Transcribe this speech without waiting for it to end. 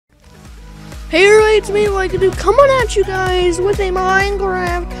Here it's me, like I do, coming at you guys with a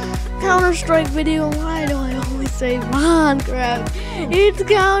Minecraft Counter-Strike video. Why do I always say Minecraft? It's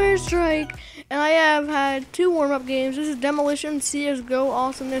Counter-Strike, and I have had 2 warm-up games. This is Demolition, CSGO,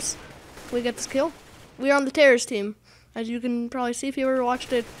 awesomeness. We get this kill. We are on the terrorist team, as you can probably see if you ever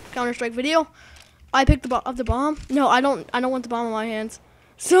watched a Counter-Strike video. I picked up the bomb. No, I don't want the bomb in my hands.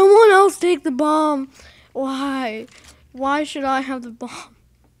 Someone else take the bomb. Why? Why should I have the bomb?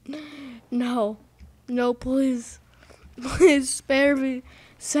 No, no, please, please spare me.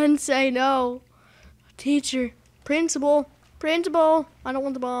 Sensei, no. Teacher, principal, I don't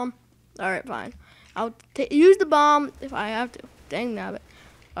want the bomb. All right, fine. I'll use the bomb if I have to. Dang nabbit.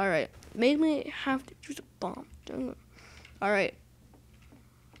 All right, make me have to use a bomb. All right,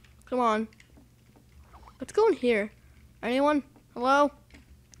 come on. Let's go in here. Anyone? Hello?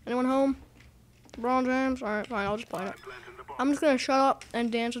 Anyone home? LeBron James? All right, fine. I'll just play it. I'm just gonna shut up and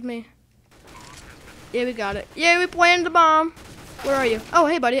dance with me. Yeah, we got it. Yeah, we planted the bomb. Where are you? Oh,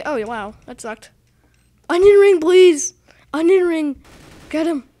 hey, buddy. Oh, wow. That sucked. Onion ring, please. Onion ring. Get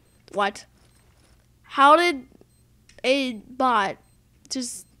him. What? How did a bot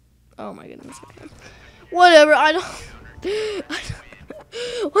just... Oh, my goodness. Okay. Whatever. I don't...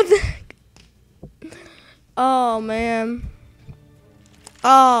 What the heck? Oh, man.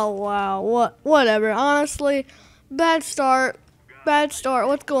 Oh, wow. Whatever. Honestly, bad start. Bad start.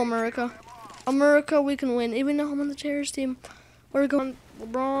 Let's go, America. America, we can win. Even though I'm on the terrorist team. We're going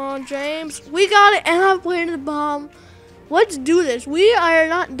LeBron James. We got it, and I'm planting the bomb. Let's do this. We are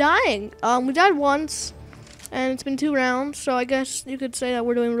not dying. We died once, and it's been 2 rounds, so I guess you could say that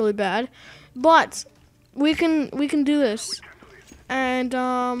we're doing really bad. But we can do this. And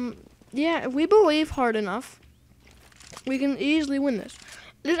yeah, if we believe hard enough, we can easily win this.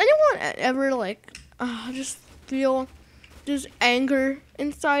 Does anyone ever like just feel just anger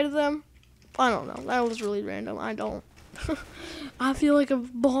inside of them? I don't know. That was really random. I don't. I feel like a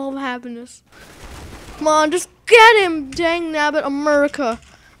ball of happiness. Come on, just get him, dang nabbit. America.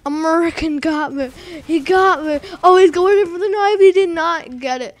 American got me. He got me. Oh, he's going in for the knife. He did not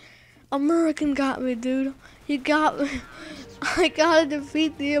get it. American got me, dude. He got me. I gotta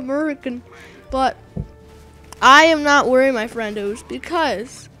defeat the American. But I am not worried, my friendos,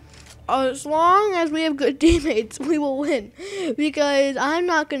 because as long as we have good teammates, we will win. Because I'm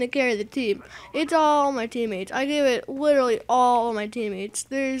not going to carry the team. It's all my teammates. I give it literally all of my teammates.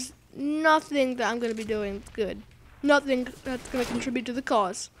 There's nothing that I'm going to be doing good. Nothing that's going to contribute to the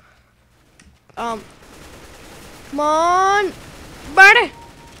cause. Come on. Birdie.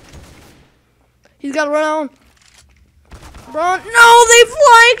 He's got to run on. Run. No, they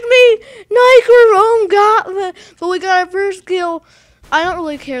flanked me. Nicarone got me. But we got our first kill. I don't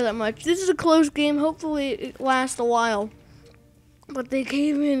really care that much. This is a close game. Hopefully it lasts a while. But they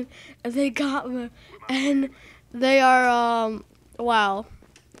came in and they got me. And they are wow.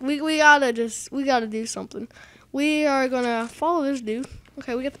 We gotta do something. We are gonna follow this dude.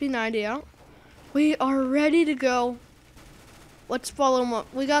 Okay, we got the P90 out. We are ready to go. Let's follow him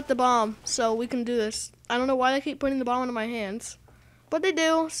up. We got the bomb, so we can do this. I don't know why they keep putting the bomb into my hands. But they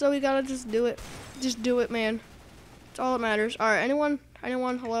do, so we gotta just do it. Just do it, man. That's all that matters. All right, anyone?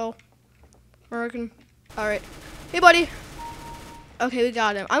 Hello? American? All right. Hey, buddy. Okay, we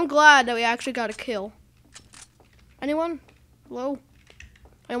got him. I'm glad that we actually got a kill. Anyone? Hello?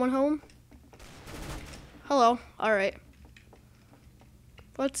 Anyone home? Hello. All right.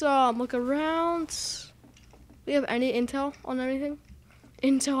 Let's look around. We have any intel on anything?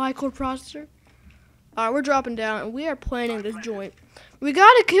 Intel iCore processor? All right, we're dropping down, and we are planning this joint. We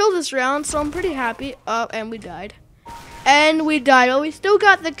got a kill this round, so I'm pretty happy. And we died. And we died. Oh, we still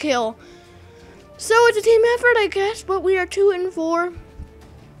got the kill. So it's a team effort, I guess, but we are 2-4.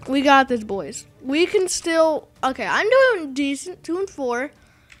 We got this, boys. We can still... Okay, I'm doing decent. 2-4.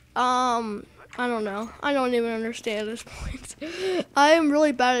 I don't know. I don't even understand at this point. I am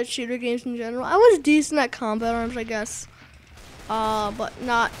really bad at shooter games in general. I was decent at combat arms, I guess. But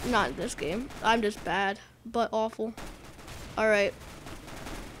not in this game. I'm just bad, but awful. All right.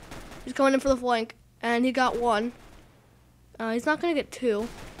 He's coming in for the flank, and he got 1. He's not gonna get 2,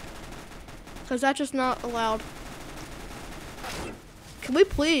 because that's just not allowed. Can we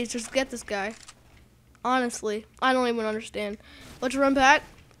please just get this guy? Honestly, I don't even understand. Let's run back.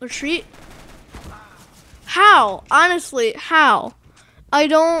 Retreat. How? Honestly, how? I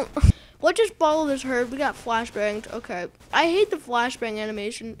don't... Let's just follow this herd. We got flashbanged. Okay. I hate the flashbang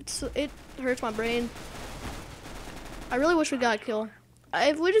animation. It hurts my brain. I really wish we got a kill.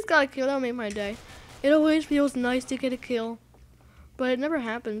 If we just got a kill, that would make my day. It always feels nice to get a kill. But it never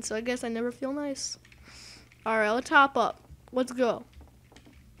happens, so I guess I never feel nice. Alright, let's hop up. Let's go.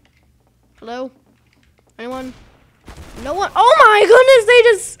 Hello? Anyone? No one? Oh my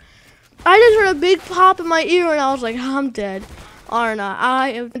goodness, I just heard a big pop in my ear and I was like, I'm dead. Or not,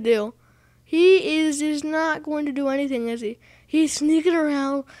 I am do. He is just not going to do anything, is he? He's sneaking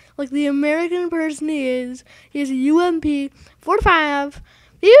around like the American person he is. He has a UMP 45,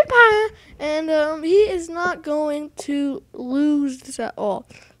 and he is not going to lose this at all.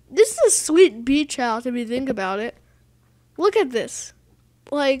 This is a sweet beach house if you think about it. Look at this.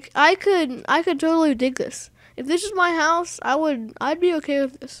 Like I could totally dig this. If this is my house, I'd be okay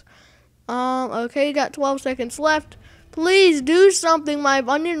with this. Okay, you got 12 seconds left. Please do something, my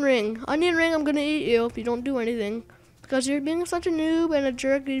onion ring. Onion ring, I'm gonna eat you if you don't do anything. Because you're being such a noob and a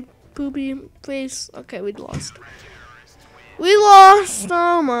jerky, poopy face. Okay, we lost. We lost!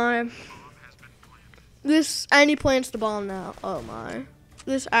 Oh my. And he plants the bomb now. Oh my.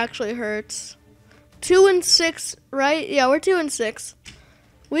 This actually hurts. 2-6, right? Yeah, we're 2-6.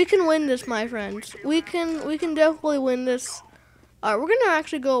 We can win this, my friends. We can definitely win this. Alright, we're gonna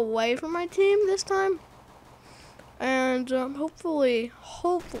actually go away from my team this time. And hopefully,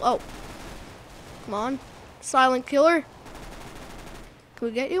 oh, come on, silent killer. Can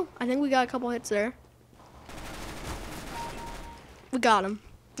we get you? I think we got a couple hits there. We got him.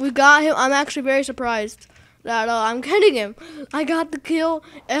 We got him. I'm actually very surprised that I'm getting him. I got the kill,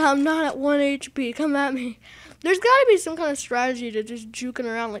 and I'm not at 1 HP. Come at me. There's got to be some kind of strategy to just juking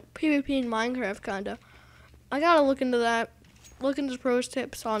around like PvP in Minecraft, kinda. I gotta look into that. Look into pros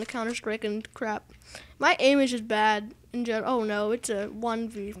tips on Counter-Strike and crap. My aim is just bad in general. Oh no, it's a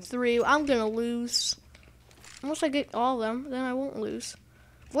 1v3. I'm gonna lose. Unless I get all of them, then I won't lose.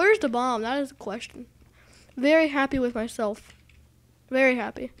 Where's the bomb? That is the question. Very happy with myself. Very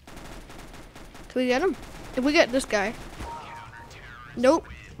happy. Can we get him? If we get this guy. Nope,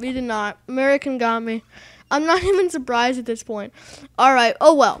 we did not. American got me. I'm not even surprised at this point. Alright,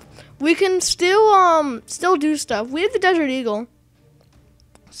 oh well. We can still do stuff. We have the Desert Eagle.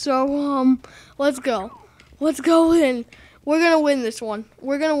 So, let's go. Let's go in. We're gonna win this one.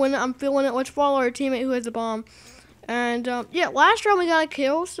 We're gonna win it. I'm feeling it. Let's follow our teammate who has the bomb. And, yeah, last round we got a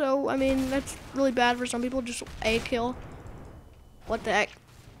kill. So, I mean, that's really bad for some people. Just a kill. What the heck?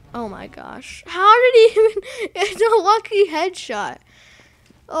 Oh my gosh. How did he even... It's a lucky headshot.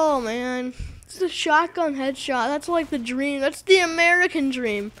 Oh, man. It's a shotgun headshot. That's like the dream. That's the American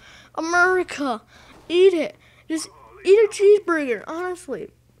dream. America. Eat it. Just eat a cheeseburger. Honestly.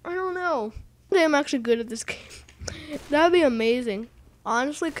 I don't know. I'm actually good at this game. That would be amazing.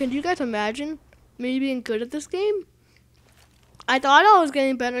 Honestly, could you guys imagine me being good at this game? I thought I was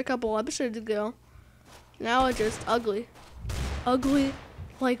getting better a couple episodes ago. Now it's just ugly. Ugly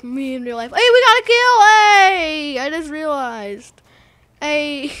like me in real life. Hey, we got a kill! Hey! I just realized.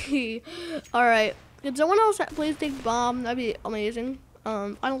 Hey. Alright. Could someone else please take the bomb? That'd be amazing.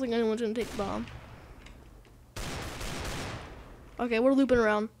 I don't think anyone's gonna take the bomb. Okay, we're looping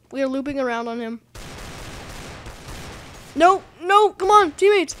around. We are looping around on him. No, no, come on,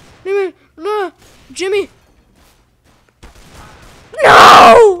 teammates. Jimmy.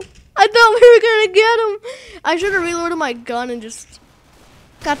 No! I thought we were gonna get him. I should have reloaded my gun and just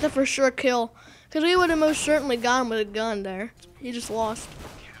got the for sure kill. Because we would have most certainly got him with a gun there. He just lost.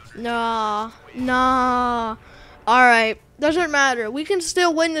 Nah. Alright, doesn't matter. We can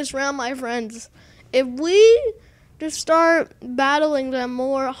still win this round, my friends. If we just start battling them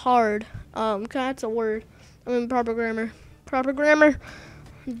more hard. That's a word. I mean, proper grammar. Proper grammar.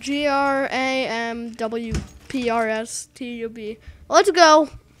 GRAMWPRSTUB. Let's go.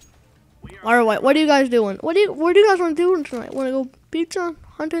 Alright, what are you guys doing? What do you guys want to do tonight? Want to go pizza?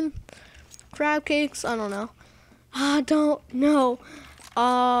 Hunting? Crab cakes? I don't know. I don't know.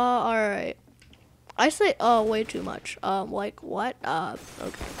 Alright. I say way too much. Like what?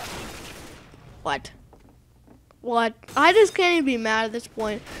 Okay. What? I just can't even be mad at this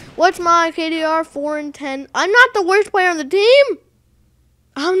point. What's my KDR? 4-10. I'm not the worst player on the team.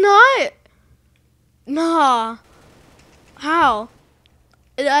 I'm not. Nah. How?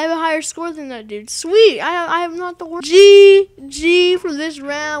 I have a higher score than that dude. Sweet. I am not the worst. GG for this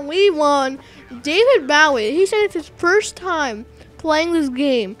round. We won. David Bowie. He said it's his first time playing this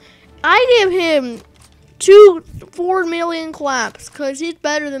game. I give him 4 million claps because he's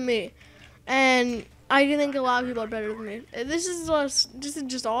better than me. And I think a lot of people are better than me. This is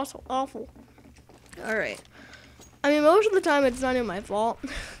just awful. All right. I mean, most of the time it's not even my fault.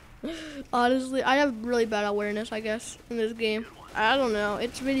 Honestly, I have really bad awareness, I guess, in this game. I don't know.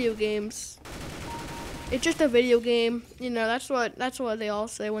 It's video games. It's just a video game. You know, that's what they all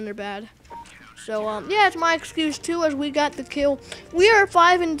say when they're bad. So, yeah, it's my excuse too, as we got the kill. We are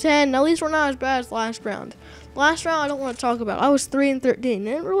 5 and 10. At least we're not as bad as last round. Last round, I don't want to talk about. I was 3 and 13.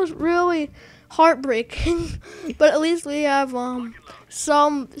 It was really heartbreaking, but at least we have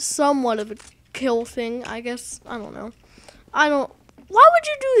somewhat of a kill thing. I guess I don't know. Why would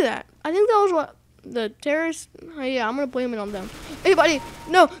you do that? I think that was what the terrorists. Oh, yeah, I'm gonna blame it on them. Hey, buddy,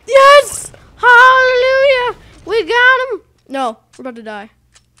 no. Yes, hallelujah, we got him. No, we're about to die.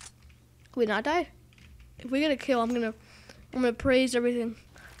 Can we not die? If we get a kill, I'm gonna praise everything.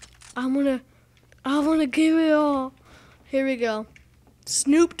 I wanna give it all. Here we go.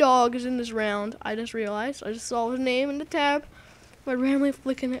 Snoop Dogg is in this round. I just realized. I just saw his name in the tab. By randomly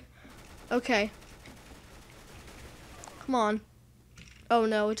flicking it. Okay. Come on. Oh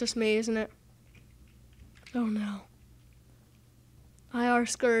no, it's just me, isn't it? Oh no. I are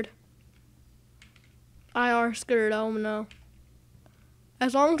scared. Oh no.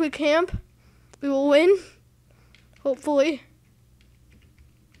 As long as we camp, we will win. Hopefully.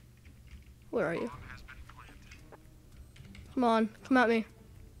 Where are you? Come on, come at me.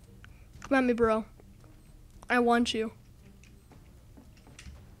 Come at me, bro. I want you.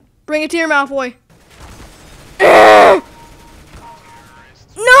 Bring it to your mouth, boy.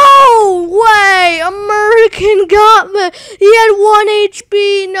 No way! American got me. He had 1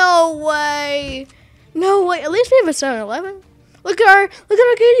 HP. No way. No way. At least we have a 7-Eleven. Look at our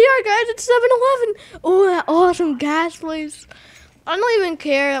KDR, guys. It's 7-Eleven. Oh, that awesome gas place. I don't even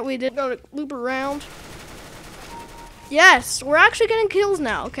care that we did go to loop around. Yes, we're actually getting kills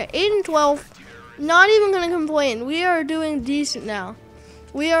now. Okay, 8 and 12. Not even gonna complain. We are doing decent now.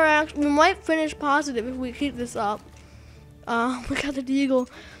 We might finish positive if we keep this up. We got the deagle.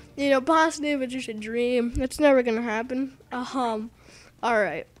 You know, positive is just a dream. It's never gonna happen. All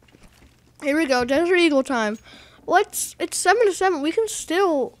right. Here we go. Desert Eagle time. It's 7-7. We can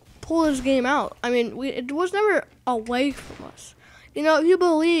still pull this game out. I mean, it was never away from us. You know, if you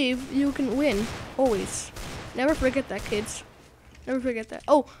believe, you can win. Always. Never forget that, kids. Never forget that.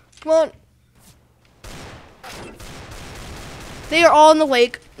 Oh, come on. They are all in the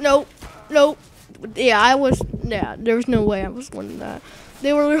lake. No. Yeah, there was no way I was winning that.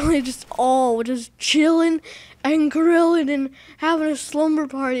 They were literally just chilling and grilling and having a slumber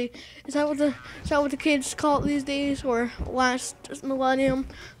party. Is that what the kids call it these days, or last millennium?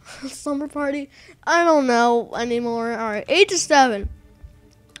 Slumber party? I don't know anymore. All right, 8-7.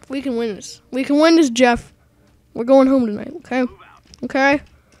 We can win this. We can win this, Jeff. We're going home tonight. Okay.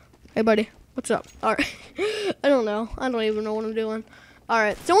 Hey, buddy. What's up? All right. I don't know. I don't even know what I'm doing. All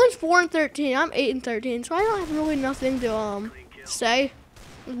right. Someone's 4 and 13. I'm 8 and 13. So I don't have really nothing to say,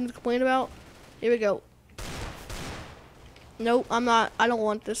 nothing to complain about. Here we go. Nope. I'm not. I don't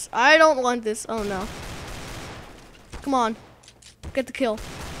want this. I don't want this. Oh no. Come on. Get the kill.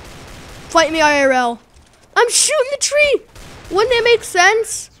 Fight me IRL. I'm shooting the tree. Wouldn't it make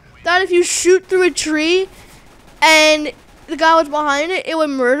sense that if you shoot through a tree and the guy was behind it, it would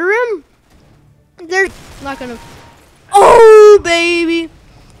murder him? They're not gonna. Oh, baby.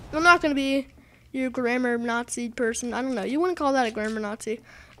 I'm not gonna be your grammar Nazi person. I don't know. You wouldn't call that a grammar Nazi.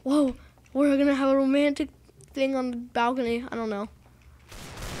 Whoa. We're gonna have a romantic thing on the balcony. I don't know.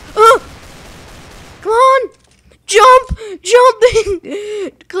 Oh! Come on. Jumping.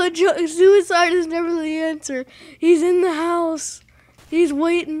 Suicide is never the answer. He's in the house. He's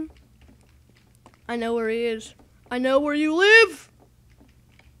waiting. I know where he is. I know where you live.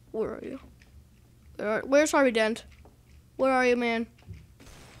 Where are you? Where's Harvey Dent? Where are you, man?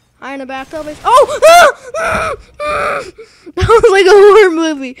 High in the bathtub. Oh! That was like a horror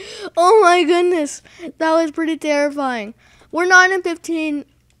movie. Oh my goodness. That was pretty terrifying. We're 9 and 15.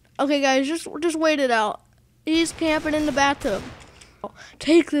 Okay, guys, just wait it out. He's camping in the bathtub.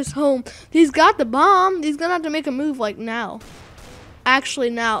 Take this home. He's got the bomb. He's gonna have to make a move like now.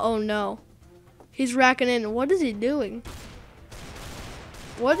 Actually now. Oh no. He's racking in. What is he doing?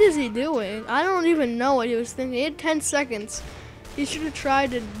 What is he doing? I don't even know what he was thinking. He had 10 seconds. He should have tried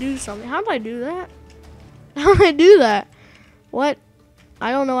to do something. How did I do that? How did I do that? What?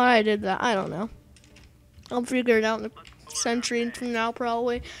 I don't know why I did that. I don't know. I'll figure it out in a century from now,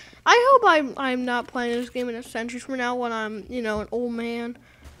 probably. I hope I'm not playing this game in a century from now when I'm, you know, an old man.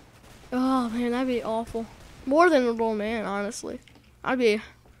 Oh, man, that'd be awful. More than an old man, honestly. I'd be an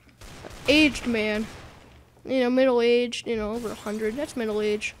aged man. You know, middle-aged, you know, over 100. That's middle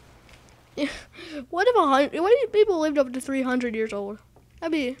age. Yeah. What if people lived up to 300 years old?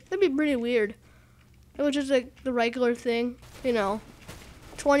 That'd be pretty weird. It was just like the regular thing, you know.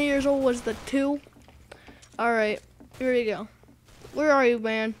 20 years old was the 2. All right, here we go. Where are you,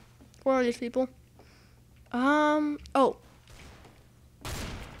 man? Where are these people? Oh.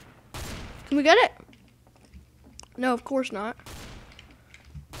 Can we get it? No, of course not.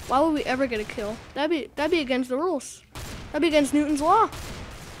 Why would we ever get a kill? That'd be against the rules. That'd be against Newton's law.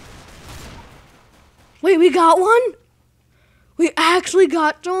 Wait, we got one? We actually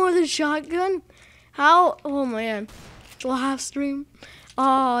got someone with a shotgun? How? Oh man. Live stream.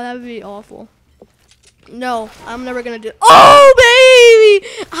 Oh, that would be awful. No, I'm never gonna do it. Oh baby!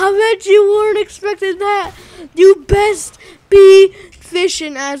 I bet you weren't expecting that. You best be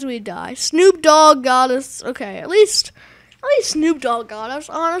fishing as we die. Snoop Dogg got us. Okay, at least Snoop Dogg got us.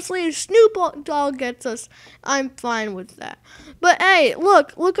 Honestly, if Snoop Dogg gets us, I'm fine with that. But hey,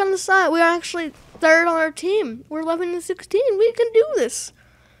 look on the side. We're actually third on our team. We're 11-16. We can do this.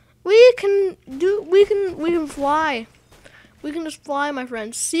 We can fly. We can just fly, my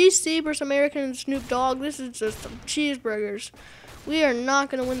friends. CC versus American and Snoop Dogg. This is just some cheeseburgers. We are not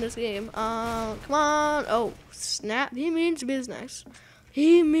gonna win this game. Come on. Oh, snap. He means business.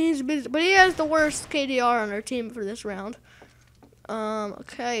 He means business. But he has the worst KDR on our team for this round.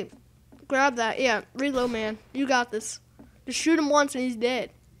 Okay. Grab that. Yeah, reload, man. You got this. Just shoot him once and he's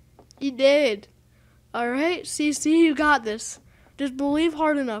dead. He dead. Alright, CC, you got this. Just believe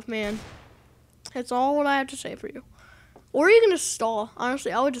hard enough, man. That's all what I have to say for you. Or you can just stall.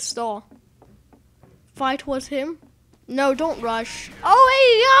 Honestly, I would just stall. Fight was him. No, don't rush. Oh, hey,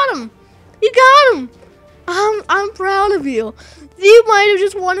 you got him. You got him. I'm proud of you. You might have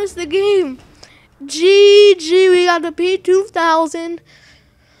just won us the game. GG, we got the P2000.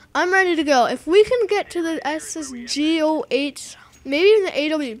 I'm ready to go. If we can get to the SSG08, maybe even the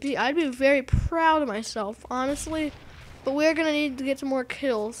AWP, I'd be very proud of myself, honestly. But we're gonna need to get some more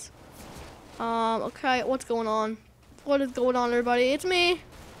kills. Okay, what's going on? What is going on, everybody? It's me.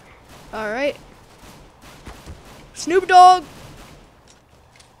 Alright. Snoop Dogg.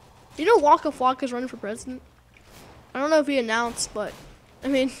 You know Waka Flocka's running for president? I don't know if he announced, but I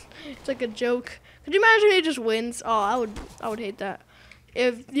mean, it's like a joke. Could you imagine he just wins? Oh, I would hate that.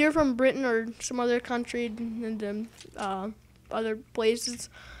 If you're from Britain or some other country and other places,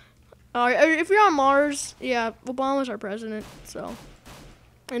 or if you're on Mars, yeah, Obama's our president. So,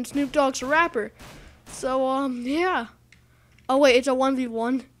 and Snoop Dogg's a rapper. So, yeah. Oh, wait, it's a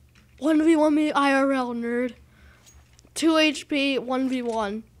 1v1. 1v1 me, IRL, nerd. 2 HP,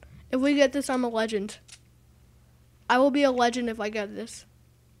 1v1. If we get this, I'm a legend. I will be a legend if I get this.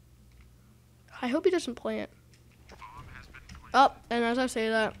 I hope he doesn't plant. Oh, and as I say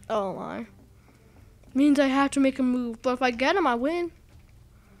that, oh my. Means I have to make a move. But if I get him, I win.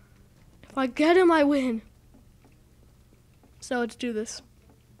 If I get him, I win. So let's do this.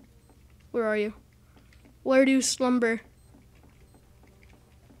 Where are you? Where do you slumber?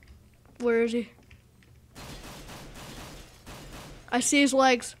 Where is he? I see his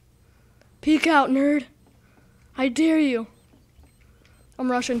legs. Peek out, nerd. I dare you.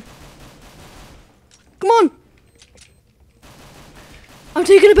 I'm rushing. Come on. I'm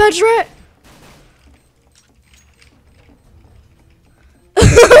taking a bad shot.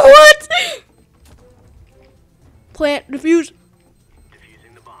 What? Plant, defuse.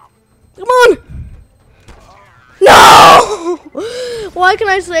 Defusing the bomb. Come on. No! Why can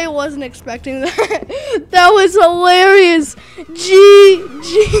I say I wasn't expecting that? That was hilarious. GG.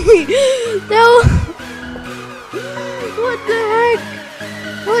 What the heck?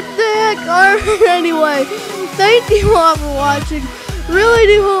 What the heck? Alright, anyway. Thank you all for watching. Really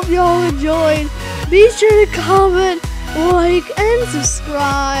do hope y'all enjoyed. Be sure to comment, like, and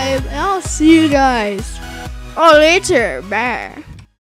subscribe. And I'll see you guys later. Bye.